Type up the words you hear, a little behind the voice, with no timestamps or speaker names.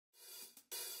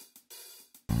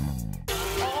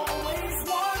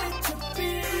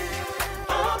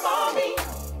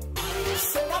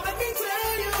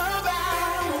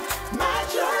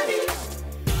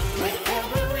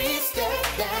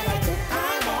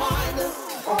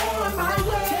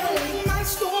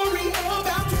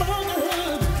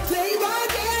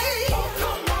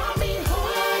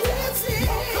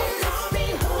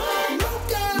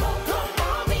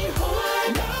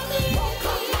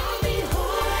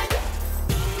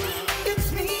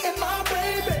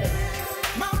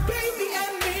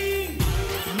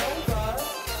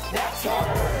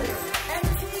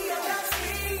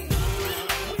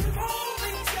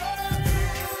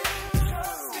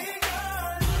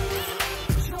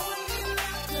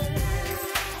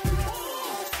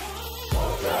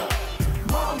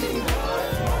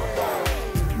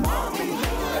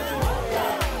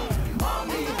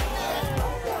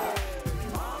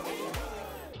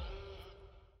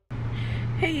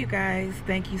Hey you guys,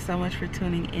 thank you so much for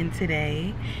tuning in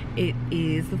today. It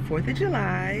is the 4th of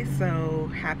July,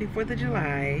 so happy 4th of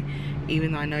July,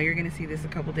 even though I know you're gonna see this a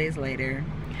couple days later.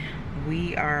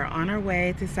 We are on our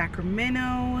way to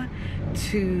Sacramento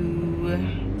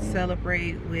to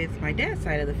celebrate with my dad's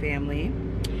side of the family.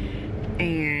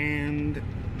 And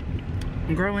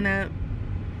growing up,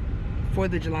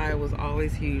 4th of July was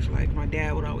always huge. Like, my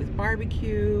dad would always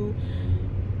barbecue.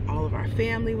 All of our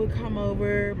family would come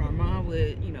over. My mom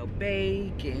would, you know,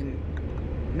 bake and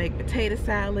make potato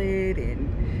salad,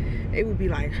 and it would be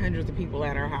like hundreds of people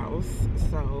at our house.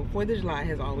 So 4th of July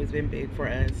has always been big for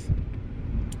us.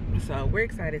 So we're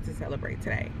excited to celebrate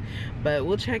today. But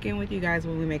we'll check in with you guys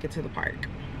when we make it to the park.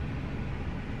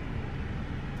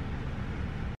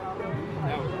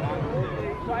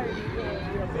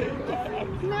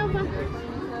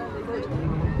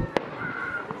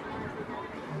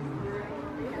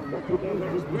 I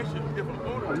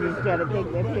just gotta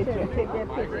take that picture. Take that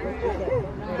picture.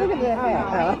 Look at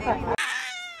that.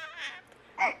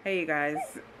 Hey you guys,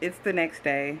 it's the next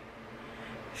day.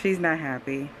 She's not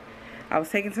happy. I was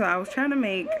trying to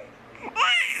make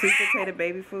sweet potato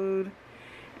baby food,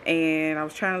 and I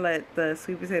was trying to let the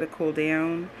sweet potato cool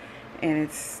down, and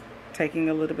it's taking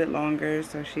a little bit longer,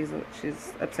 so she's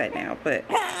upset now. But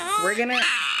we're gonna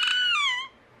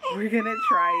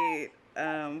try it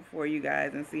for you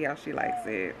guys and see how she likes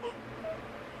it.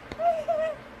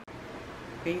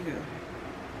 Here you go.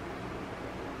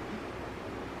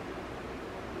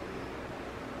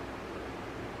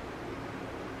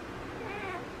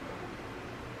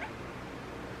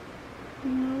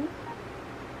 No.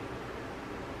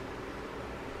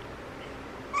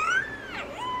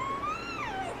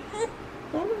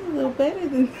 That was a little better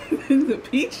than the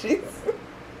peaches.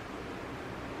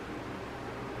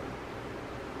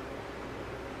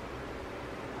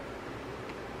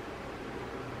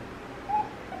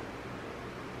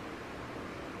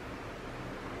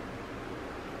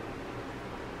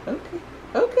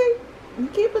 Okay. You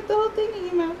can't put the whole thing in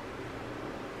your mouth.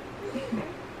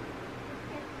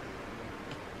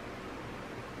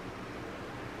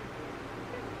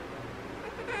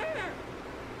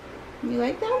 You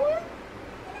like that one?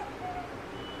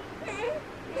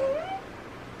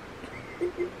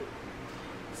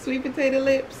 Sweet potato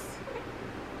lips.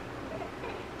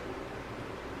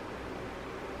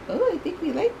 Oh, I think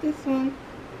we like this one.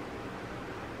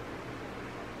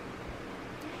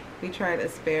 We tried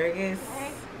asparagus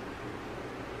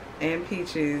and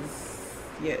peaches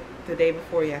the day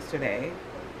before yesterday.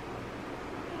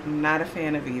 Not a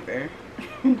fan of either.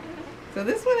 So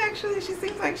this one, actually, she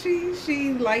seems like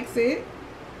she likes it.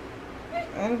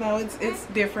 I don't know, it's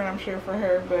different, I'm sure, for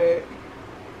her, but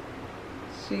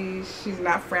she's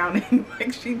not frowning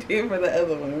like she did for the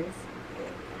other ones.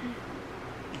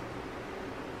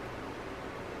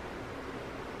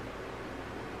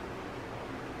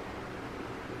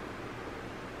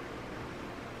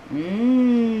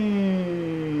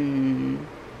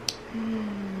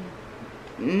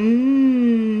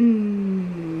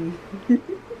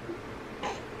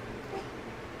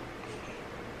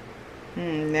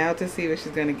 Now to see what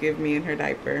she's gonna give me in her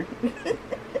diaper.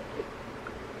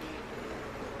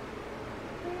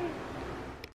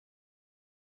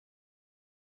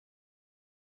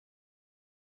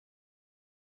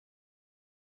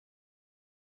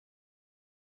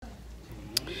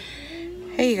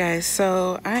 Hey you guys,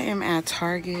 so I am at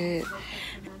Target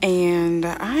and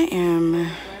I am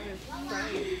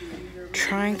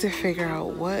trying to figure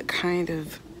out what kind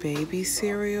of baby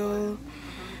cereal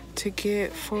to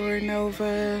get for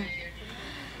Nova.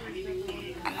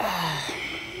 I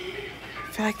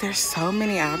feel like there's so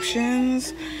many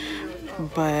options,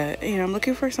 but you know, I'm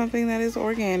looking for something that is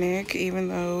organic, even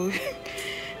though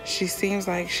she seems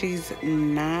like she's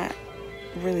not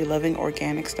really loving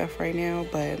organic stuff right now.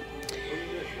 But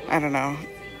I don't know,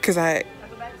 because I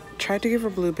tried to give her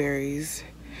blueberries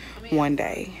one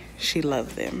day. She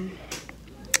loved them.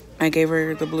 I gave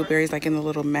her the blueberries like in the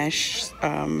little mesh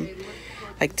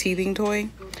like teething toy,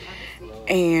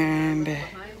 and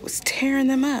was tearing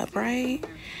them up, right?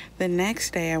 The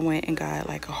next day I went and got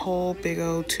like a whole big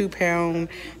old 2-pound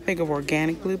thing of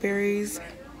organic blueberries.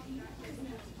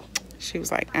 She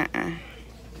was like, I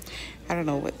don't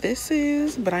know what this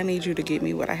is, but I need you to get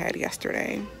me what I had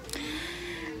yesterday.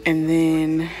 And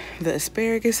then the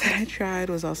asparagus that I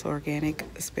tried was also organic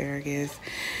asparagus.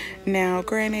 Now,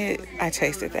 granted, I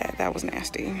tasted that. That was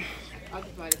nasty.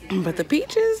 But the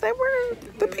peaches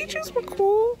were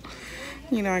cool.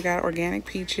 You know, I got organic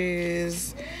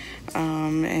peaches,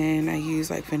 and I used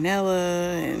like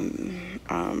vanilla and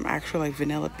actual like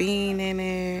vanilla bean in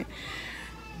it.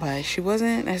 but she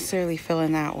wasn't necessarily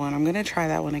feeling that one. I'm gonna try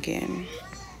that one again.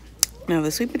 Now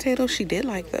the sweet potato, she did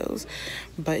like those,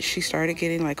 but she started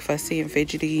getting like fussy and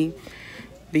fidgety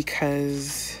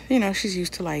because, you know, she's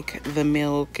used to like the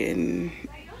milk and,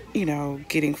 you know,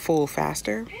 getting full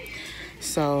faster.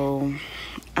 So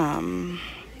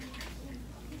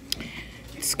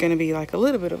it's gonna be like a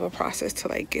little bit of a process to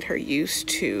like get her used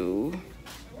to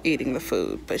eating the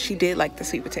food, but she did like the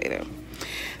sweet potato.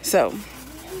 So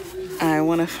I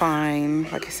want to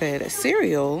find, like I said, a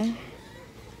cereal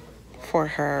for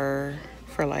her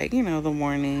for, like, you know, the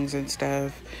mornings and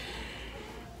stuff.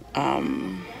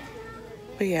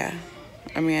 But yeah,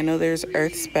 I mean, I know there's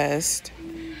Earth's Best,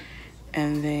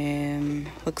 and then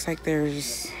looks like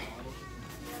there's,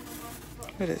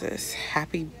 what is this,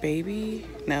 Happy Baby?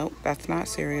 Nope, that's not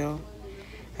cereal.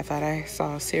 I thought I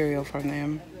saw cereal from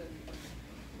them.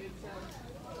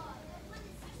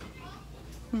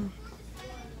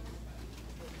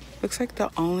 Looks like the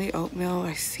only oatmeal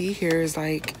I see here is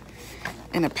like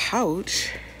in a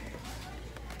pouch,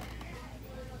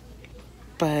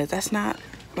 but that's not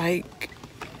like,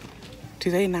 do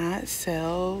they not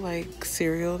sell like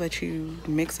cereal that you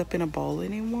mix up in a bowl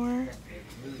anymore?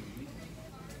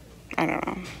 I don't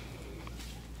know.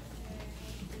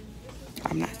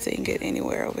 I'm not seeing it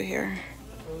anywhere over here.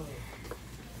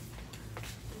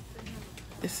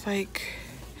 It's like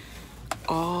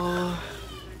all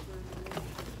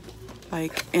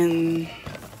like in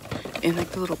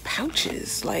like the little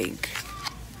pouches, like,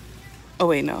 oh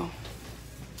wait, no,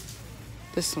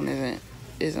 this one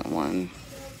isn't one.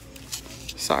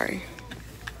 Sorry.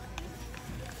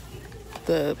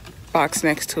 The box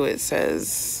next to it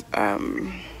says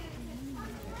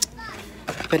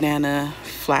banana,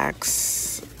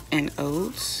 flax, and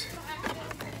oats.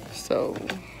 So,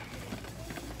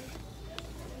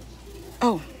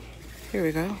 oh, here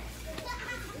we go.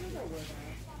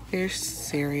 Here's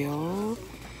cereal.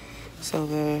 So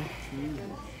the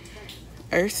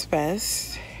Earth's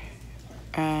Best.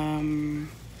 I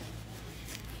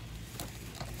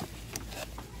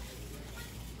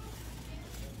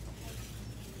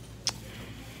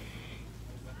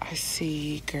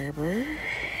see Gerber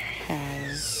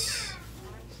has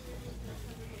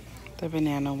the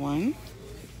banana one.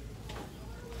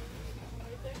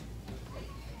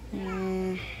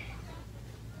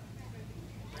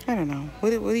 I don't know.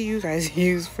 What do you guys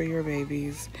use for your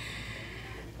babies?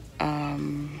 I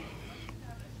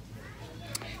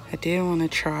did want to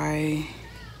try,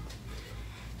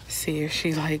 see if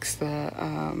she likes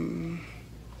the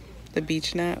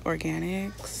beech nut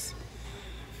organics,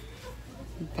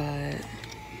 but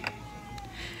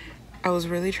I was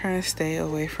really trying to stay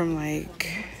away from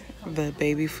like the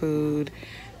baby food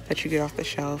that you get off the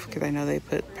shelf because I know they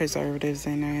put preservatives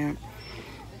in it.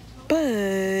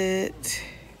 But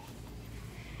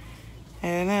I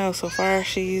don't know, so far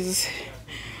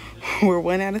we're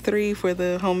 1 out of 3 for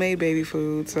the homemade baby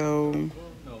food. So,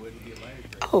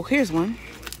 oh, here's one.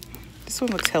 This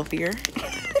one looks healthier.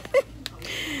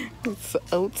 It's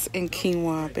oats and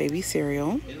quinoa baby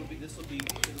cereal.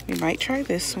 We might try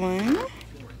this one.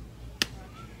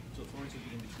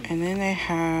 And then they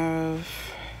have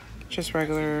just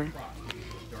regular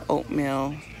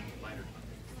oatmeal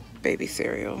baby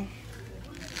cereal.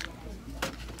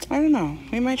 I don't know.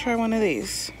 We might try one of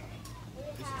these.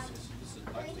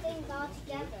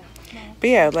 But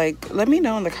yeah, like, let me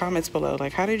know in the comments below,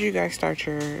 like, how did you guys start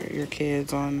your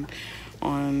kids on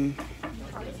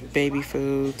baby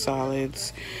food,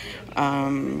 solids?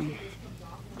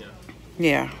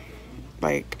 Yeah,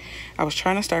 like, I was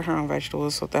trying to start her on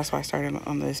vegetables, so that's why I started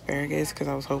on the asparagus, because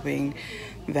I was hoping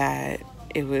that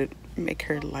it would make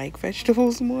her like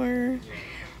vegetables more.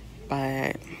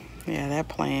 But yeah, that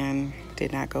plan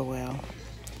did not go well.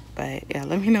 But yeah,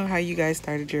 let me know how you guys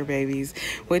started your babies,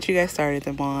 what you guys started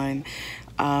them on.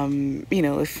 You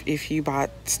know, if you bought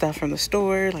stuff from the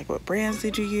store, like what brands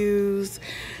did you use?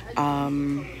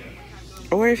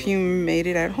 Or if you made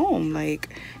it at home, like,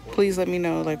 please let me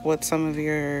know like what some of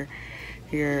your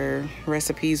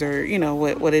recipes, or you know,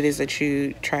 what it is that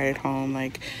you tried at home,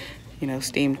 like, you know,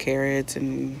 steamed carrots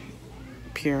and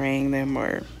pureeing them,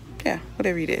 or yeah,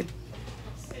 whatever you did.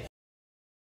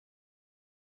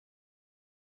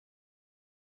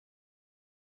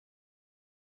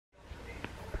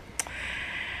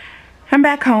 I'm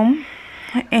back home,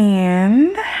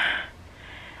 and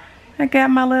I got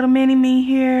my little mini me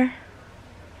here.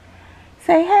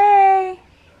 Say hey.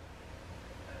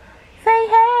 Say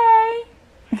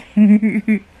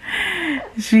hey.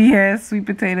 She has sweet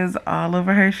potatoes all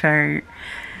over her shirt.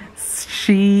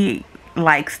 She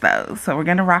likes those, so we're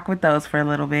gonna rock with those for a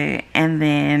little bit. And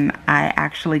then I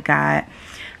actually got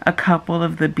a couple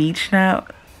of the beech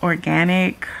nut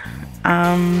organic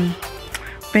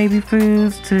baby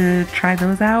foods to try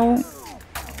those out.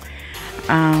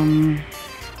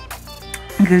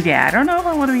 Because yeah, I don't know if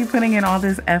I want to be putting in all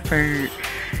this effort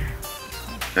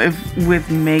with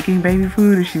making baby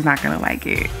food if she's not gonna like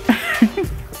it.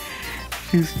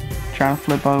 She's trying to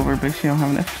flip over, but she don't have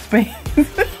enough space.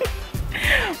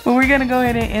 But we're gonna go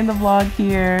ahead and end the vlog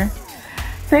here.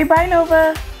 Say bye,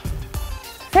 Nova.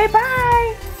 Say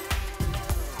bye.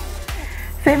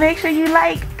 Say make sure you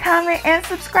like, comment, and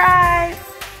subscribe.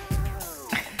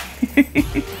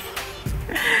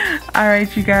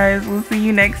 Alright, you guys, we'll see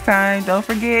you next time. Don't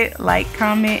forget, like,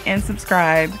 comment, and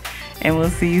subscribe. And we'll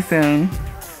see you soon.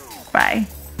 Bye.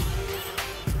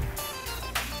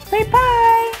 Say bye.